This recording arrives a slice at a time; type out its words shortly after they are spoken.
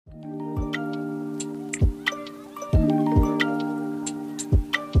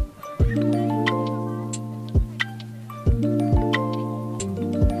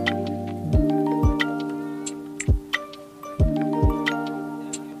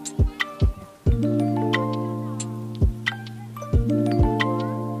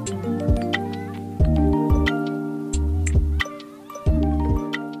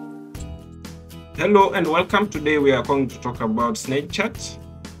Hello and welcome. Today we are going to talk about snail charts.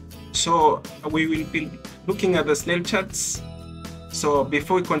 So we will be looking at the snail charts. So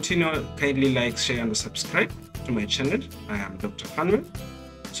before we continue, kindly like, share and subscribe to my channel. I am Dr. Herman.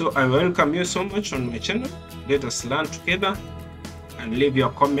 So I welcome you so much on my channel. Let us learn together and leave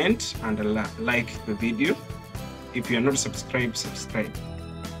your comment and like the video. If you are not subscribed, subscribe.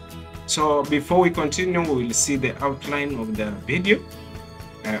 So before we continue, we will see the outline of the video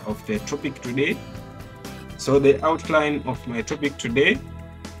of the topic today. So the outline of my topic today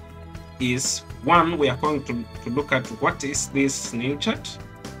is: one, we are going to look at what is this snail chart,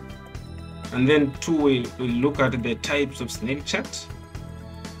 and then two, we'll look at the types of snail chart,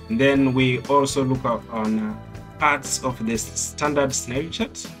 and then we also look on parts of the standard snail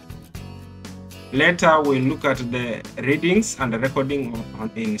chart. Later we'll look at the readings and the recording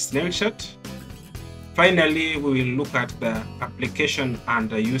in snail chart. Finally, we will look at the application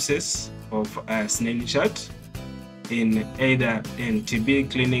and the uses of a snail chart in either in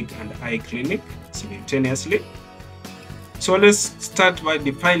TB clinic and eye clinic simultaneously. So let's start by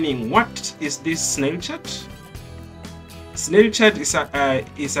defining what is this snail chart. Snail chart is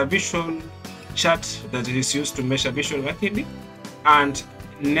a visual chart that is used to measure visual acuity and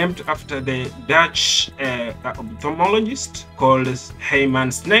named after the Dutch ophthalmologist called Herman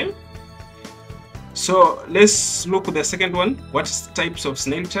Snellen. So let's look at the second one. What types of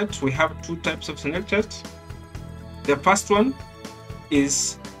snail chart? We have two types of snail chart. The first one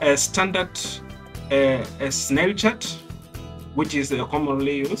is a standard snail chart, which is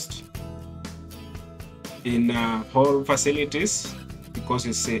commonly used in all facilities because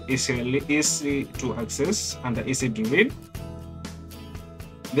it's easy to access and easy to read.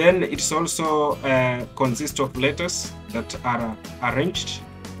 Then it's also consists of letters that are arranged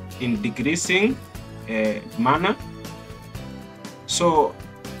in decreasing manner. So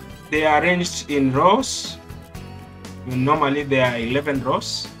they are arranged in rows. Normally there are 11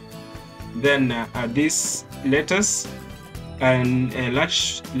 rows. Then these letters and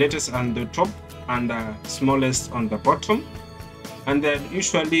large letters on the top and smallest on the bottom. And then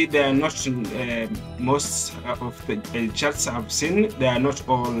usually they are not most of the charts I've seen, they are not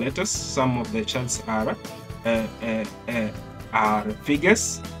all letters. Some of the charts are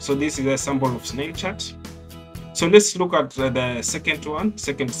figures. So this is a sample of snail chart. So let's look at the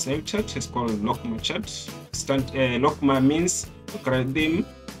second snail chart. It's called Lockma chart. Lockma means logarithm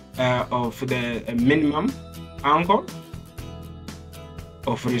of the minimum angle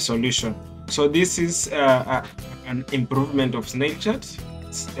of resolution. So this is an improvement of snail chart,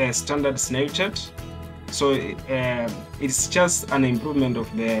 standard snail chart. So it's just an improvement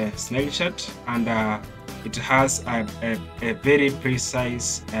of the snail chart, and it has a very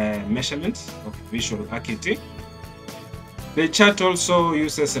precise measurement of visual acuity. The chart also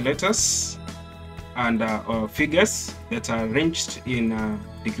uses letters and figures that are arranged in a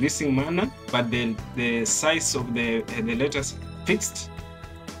decreasing manner, but the size of the letters fixed.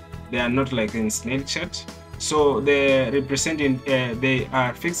 They are not like in snail chart. So they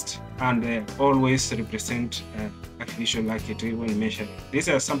are fixed and they always represent visual acuity when measuring. These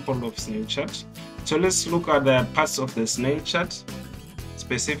are a sample of snail chart. So let's look at the parts of the snail chart,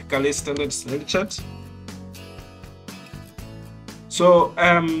 specifically standard snail chart. So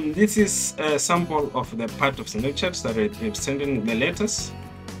this is a sample of the part of snail charts that are representing the letters,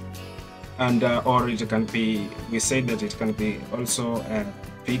 and or it can be, we say that it can be also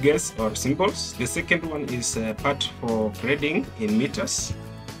figures or symbols. The second one is a part for grading in meters.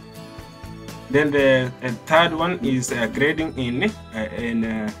 Then the third one is grading in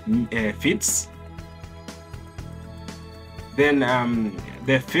feet. Then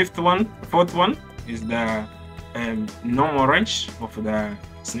the fourth one is the normal range of the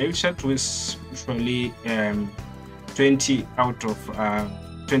snail chart, which is usually 20 out of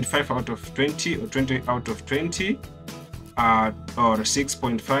 25 out of 20 or 20 out of 20 or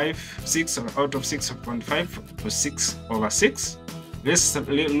 6.5, 6 out of 6.5 or 6 over 6. Let's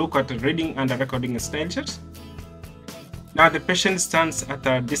look at the reading and the recording snail chart. Now the patient stands at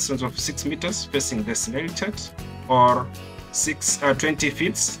a distance of 6 meters facing the snail chart, or 20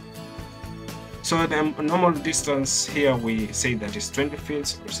 feet. So the normal distance here, we say that is 20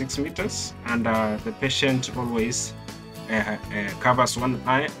 feet or 6 meters, and the patient always covers one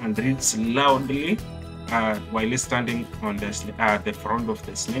eye and reads loudly while standing on the front of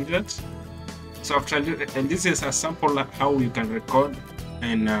the snail chart. So this is a sample of how you can record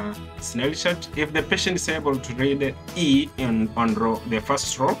in snail chart. If the patient is able to read E on the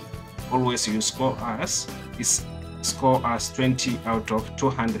first row, always you score as 20 out of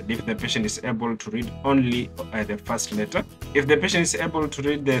 200 if the patient is able to read only the first letter. If the patient is able to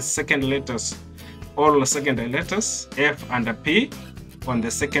read the second letters all secondary letters F and P on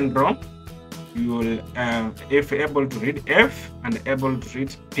the second row. You will, if able to read F and able to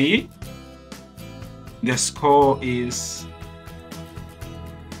read P, the score is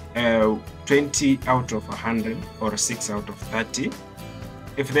 20 out of 100 or 6 out of 30.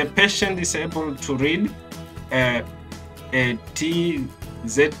 If the patient is able to read a T,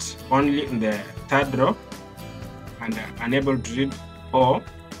 Z only in the third row and unable to read O,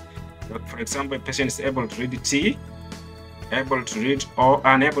 for example, a patient is able to read T, able to read O,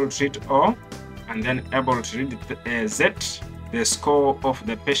 unable to read O, and then able to read Z, the score of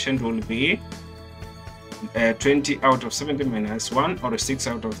the patient will be 20 out of 70 minus 1 or 6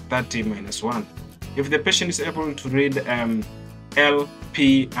 out of 30 minus 1. If the patient is able to read L,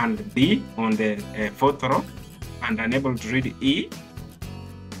 P, and B on the fourth row and unable to read E,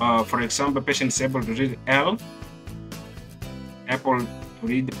 for example, patient is able to read L, able to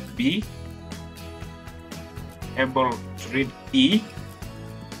read B, able to read E,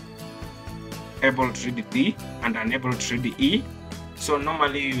 able to read D, and unable to read E. So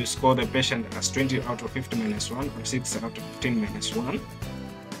normally you score the patient as 20 out of 50 minus 1 or 6 out of 15 minus 1.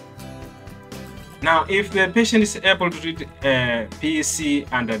 Now, if the patient is able to read P, C,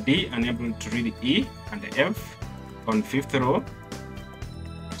 and D, unable to read E and F on fifth row,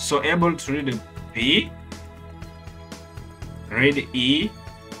 so able to read P, read E,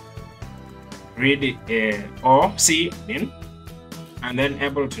 read O, C, and then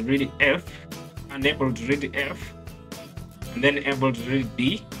able to read F, unable to read F, and then able to read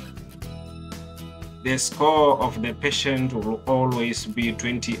D, the score of the patient will always be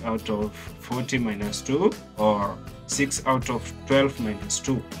 20 out of 40 minus 2 or 6 out of 12 minus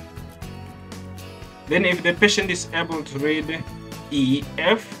 2. Then if the patient is able to read E,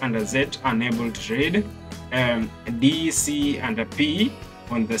 F, and Z, unable to read D, C, and P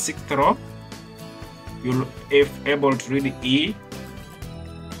on the sixth row, you'll, if able to read E,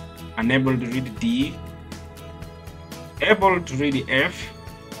 unable to read D, able to read F,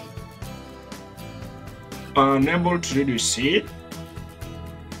 unable to read C,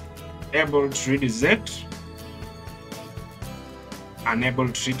 able to read Z, unable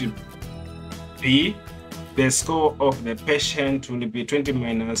to read P, the score of the patient will be 20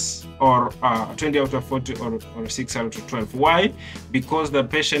 minus or 20 out of 40 or 6 out of 12. Why? Because the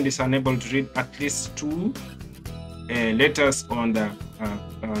patient is unable to read at least 2 letters on the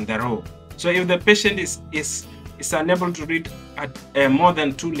row. So if the patient is unable to read at more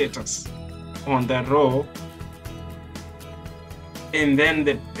than 2 letters on the row, and then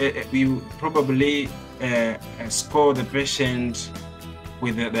we probably score the patient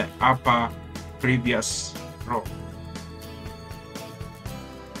with the upper previous row,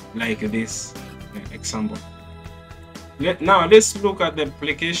 like this example. Now let's look at the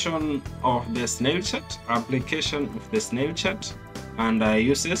application of the Snellen chart, and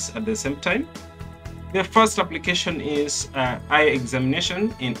uses at the same time. The first application is eye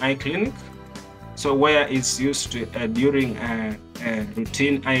examination in eye clinic. So where it's used during a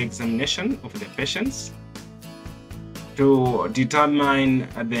routine eye examination of the patients to determine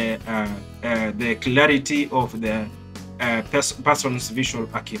the clarity of the person's visual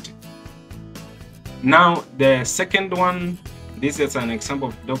acuity. Now the second one, this is an example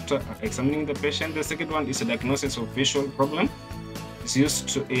of doctor examining the patient. The second one is a diagnosis of visual problem. It's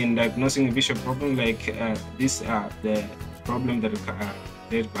used in diagnosing visual problem, like these are the problem that are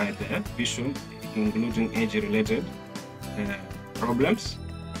led by the visual, including age-related problems,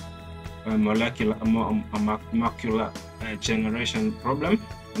 macular generation problem.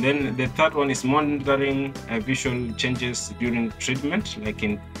 Then the third one is monitoring visual changes during treatment, like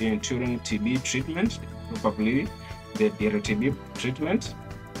during TB treatment, probably the TB treatment.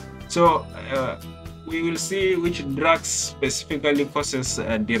 So we will see which drugs specifically causes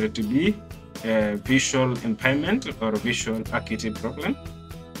TB, visual impairment or visual acuity problem.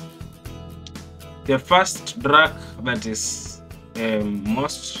 The first drug that is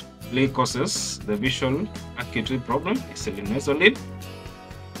mostly causes the visual acuity problem is linezolid.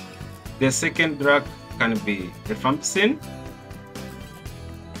 The second drug can be rifampicin.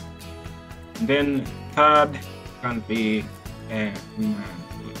 Then third can be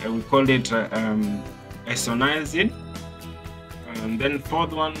we call it isoniazid. And then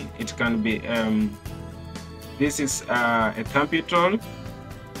fourth one, it can be this is ethambutol.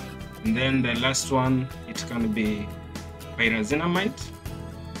 And then the last one, it can be pyrazinamide.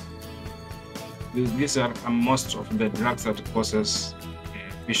 These are most of the drugs that causes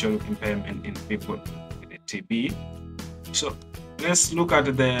visual impairment in people with TB. So let's look at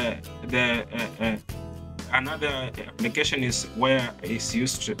another application is where it's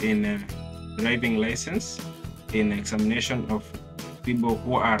used in driving license in examination of people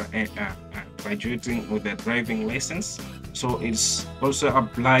who are graduating with a driving license. So it's also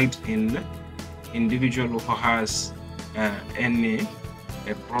applied in individual who has any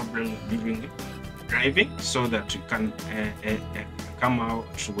problem during driving, so that you can come out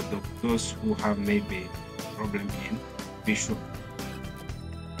with those who have maybe problem in visual.